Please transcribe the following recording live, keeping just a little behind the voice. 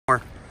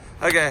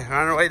Okay, we're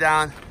on our way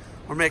down.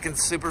 We're making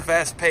super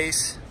fast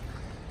pace.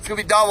 It's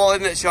gonna be double,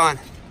 isn't it, Sean?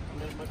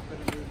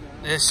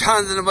 Yeah,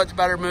 Sean's in a much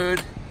better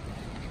mood.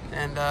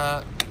 And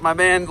my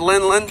man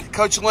Linland,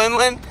 Coach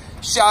Linland,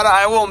 shout out,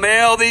 I will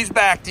mail these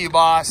back to you,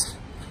 boss.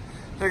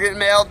 They're getting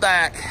mailed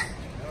back.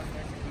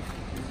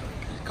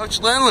 Coach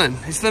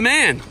Linland, he's the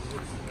man.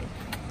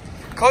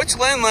 Coach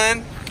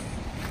Linland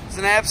is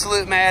an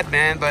absolute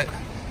madman, but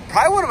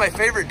probably one of my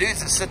favorite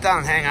dudes to sit down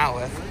and hang out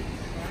with.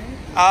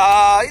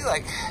 He's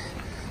like,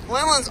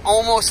 Linland's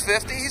almost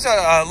 50. He's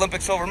an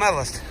Olympic silver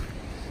medalist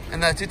in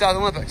the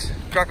 2000 Olympics,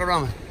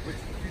 Greco-Roman.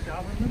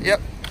 Yep.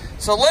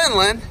 So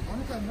Linland,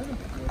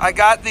 I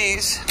got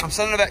these. I'm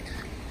sending it back.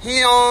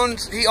 He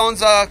owns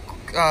a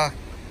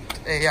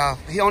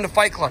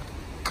fight club,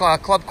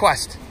 Club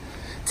Quest,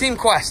 Team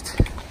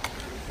Quest.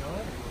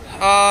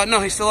 No,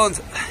 he still owns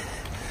it.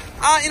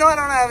 You know, I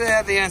don't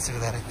have the answer to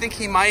that. I think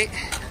he might,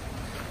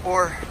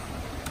 or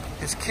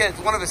his kids,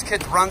 one of his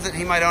kids runs it.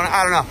 He might own it.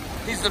 I don't know.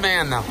 He's the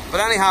man though. But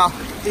anyhow,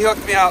 he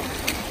hooked me up.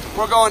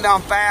 We're going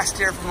down fast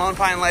here from Lone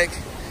Pine Lake.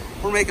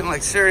 We're making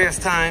like serious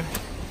time.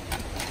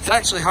 It's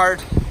actually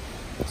hard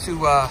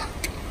to, I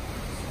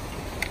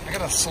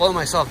gotta slow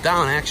myself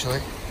down actually.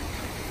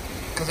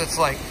 Cause it's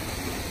like,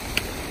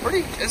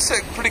 it's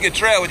a pretty good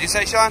trail, would you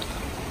say, Sean?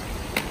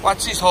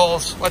 Watch these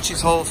holes, watch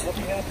these holes.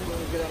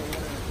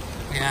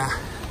 Yeah.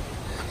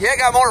 Yeah,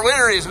 got more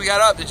winteries we got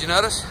up, did you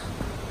notice?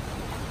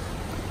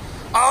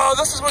 Oh,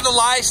 this is where the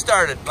lie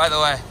started, by the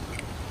way.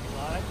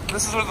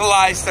 This is where the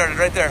lie started,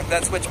 right there.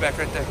 That switchback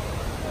right there.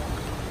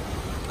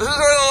 This is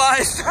where the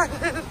lie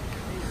started.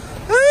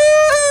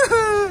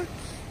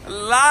 I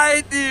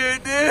lied to you,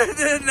 dude,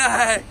 didn't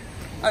I?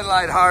 I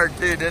lied hard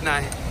too, didn't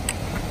I?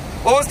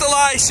 What was the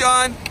lie,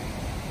 Sean?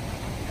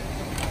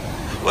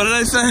 What did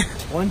I say?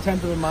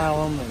 1/10 of a mile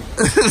only.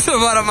 It's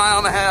about a mile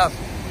and a half.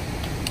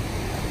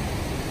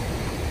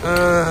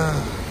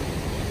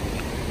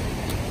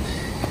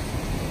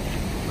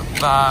 The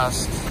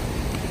best.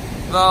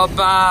 The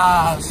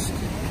best.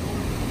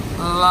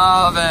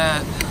 Love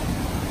it.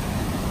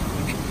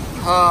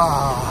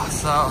 Oh,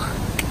 so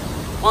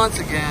once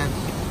again,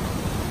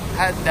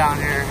 heading down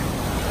here.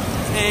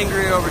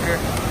 Angry over here.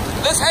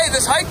 This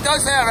hike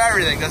does have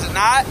everything, does it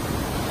not?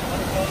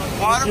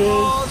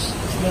 Waterfalls,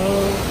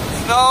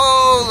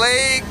 snow,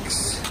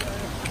 lakes,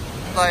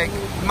 like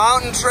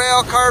mountain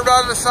trail carved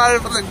out of the side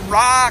of the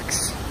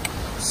rocks,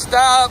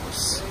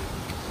 steps,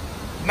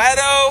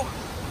 meadow.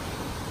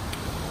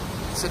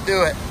 So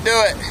do it,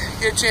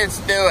 get a chance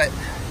to do it.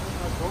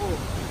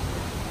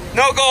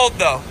 No gold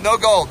though, no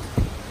gold.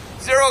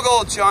 0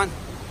 gold, Sean.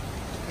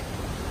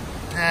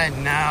 I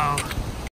know.